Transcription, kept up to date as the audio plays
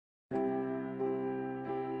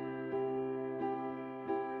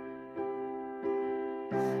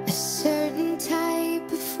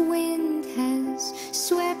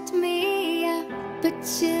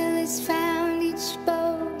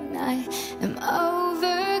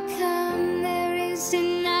overcome. There is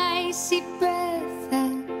an icy breath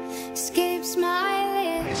that escapes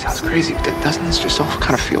my lips. It sounds crazy, but doesn't this just all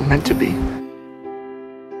kind of feel meant to be?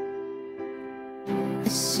 A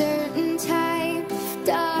certain type of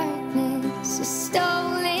darkness has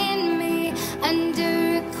stolen me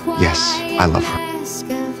under a quiet Yes, I love her. mask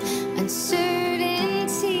of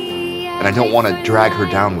uncertainty. And I don't want to drag her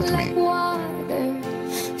down with me. Water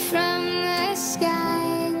from the sky,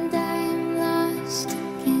 and I'm lost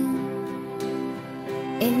again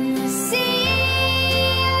in the sea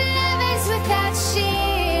of lovers without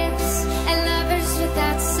ships and lovers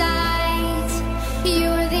without sight.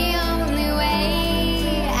 You're the only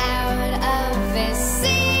way out of this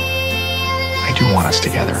sea. I do want us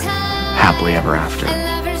together, happily ever after. And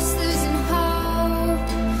lovers losing hope.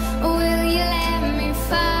 Will you let me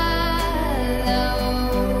follow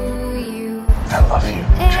you? I love you,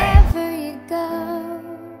 Jane. Wherever you go,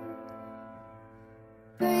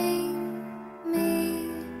 bring me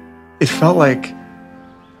It felt like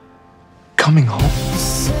coming home. a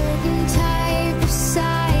certain type of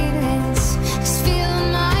silence. Just feel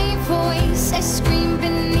my voice. I scream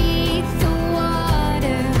beneath the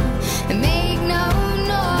water and make no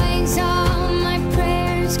noise. All my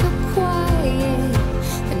prayers go quiet,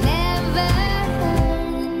 but never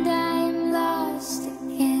heard, and I'm lost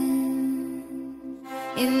again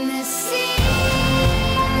in the sea.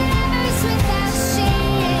 Lovers without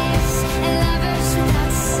ships and lovers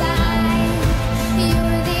without sight.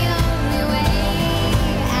 You're the only way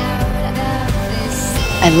out of this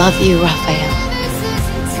sea. I love you, Rafael. Lovers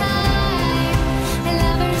losing time and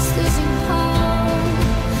lovers losing hope.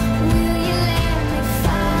 Will you let me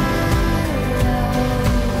follow?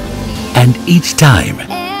 And each time,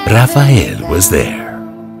 Rafael was there.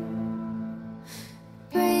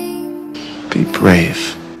 Bring Be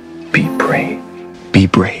brave. Be brave. Be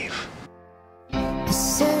brave. a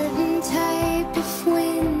certain type of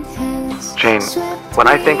wind has Jane, swept when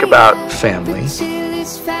I think me about up family, till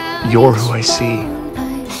it's found you're who I see. I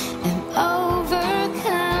am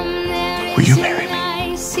overcome. There Will you is marry an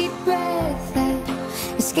me? icy breath that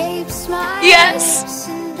escapes my Yes. lips,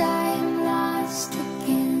 and I'm lost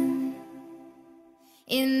again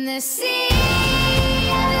in the sea of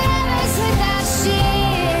lovers without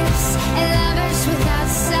ships and lovers without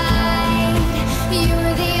sight.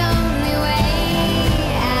 You're the only way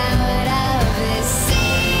out of this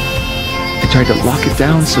sea. I tried to lock it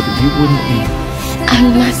down so that you wouldn't leave. I'm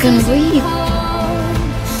not gonna leave.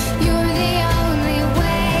 You're the only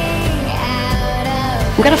way out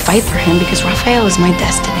of I'm gonna fight for him because Rafael is my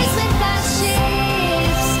destiny. without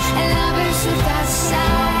ships and lovers without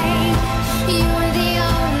sight. You're the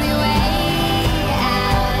only way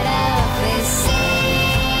out of this sea.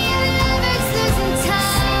 Lovers losing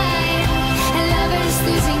time and lovers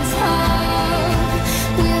losing hope.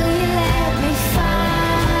 Will you let me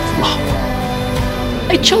follow?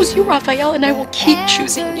 I chose you, Rafael, and I will keep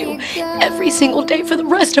choosing you every single day for the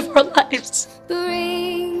rest of our lives.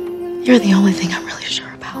 Bring You're the only thing I'm